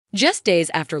Just days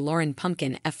after Lauryn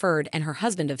Pumpkin Efird and her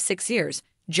husband of 6 years,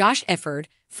 Josh Efird,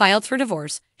 filed for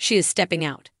divorce, she is stepping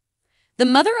out. The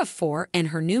mother of 4 and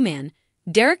her new man,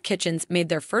 Derek Kitchens, made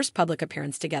their first public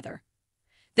appearance together.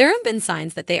 There have been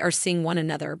signs that they are seeing one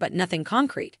another, but nothing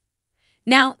concrete.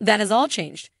 Now, that has all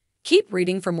changed. Keep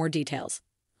reading for more details.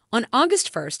 On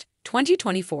August 1st,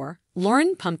 2024,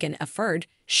 Lauryn Pumpkin Efird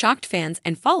shocked fans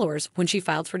and followers when she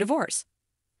filed for divorce.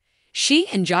 She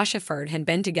and Josh Efird had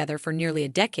been together for nearly a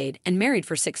decade and married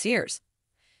for 6 years.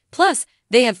 Plus,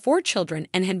 they have 4 children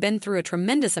and had been through a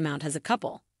tremendous amount as a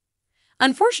couple.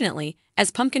 Unfortunately,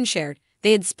 as Pumpkin shared,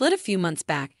 they had split a few months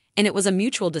back and it was a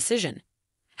mutual decision.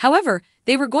 However,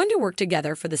 they were going to work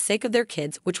together for the sake of their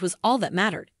kids, which was all that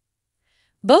mattered.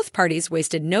 Both parties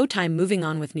wasted no time moving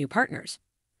on with new partners.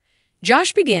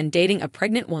 Josh began dating a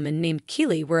pregnant woman named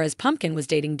Keely, whereas Pumpkin was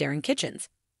dating Derek Kitchens.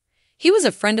 He was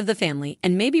a friend of the family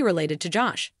and may be related to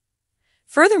Josh.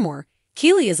 Furthermore,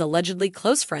 Keely is allegedly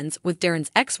close friends with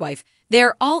Darren's ex-wife. They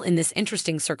are all in this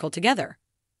interesting circle together.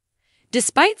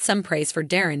 Despite some praise for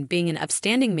Darren being an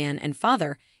upstanding man and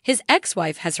father, his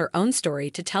ex-wife has her own story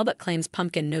to tell but claims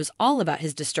Pumpkin knows all about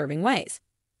his disturbing ways.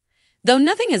 Though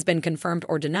nothing has been confirmed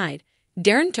or denied,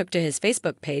 Darren took to his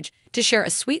Facebook page to share a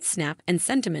sweet snap and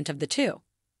sentiment of the two.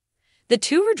 The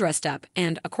two were dressed up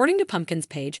and, according to Pumpkin's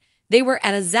page, they were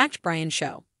at a Zach Bryan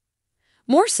show.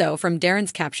 More so, from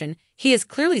Darren's caption, he is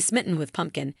clearly smitten with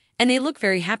Pumpkin and they look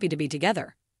very happy to be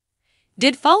together.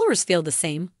 Did followers feel the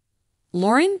same?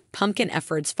 Lauryn Pumpkin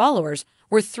Efird's followers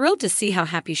were thrilled to see how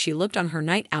happy she looked on her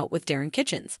night out with Derek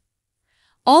Kitchens.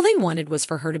 All they wanted was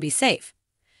for her to be safe.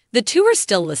 The two are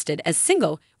still listed as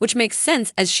single, which makes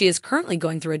sense as she is currently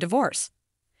going through a divorce.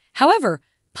 However,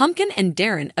 Pumpkin and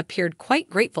Darren appeared quite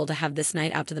grateful to have this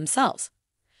night out to themselves.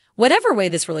 Whatever way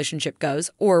this relationship goes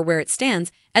or where it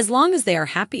stands, as long as they are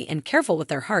happy and careful with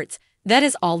their hearts, that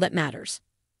is all that matters.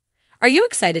 Are you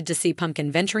excited to see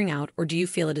Pumpkin venturing out, or do you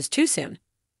feel it is too soon?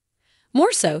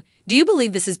 More so, do you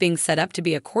believe this is being set up to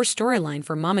be a core storyline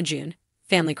for Mama June,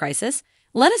 Family Crisis?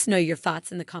 Let us know your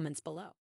thoughts in the comments below.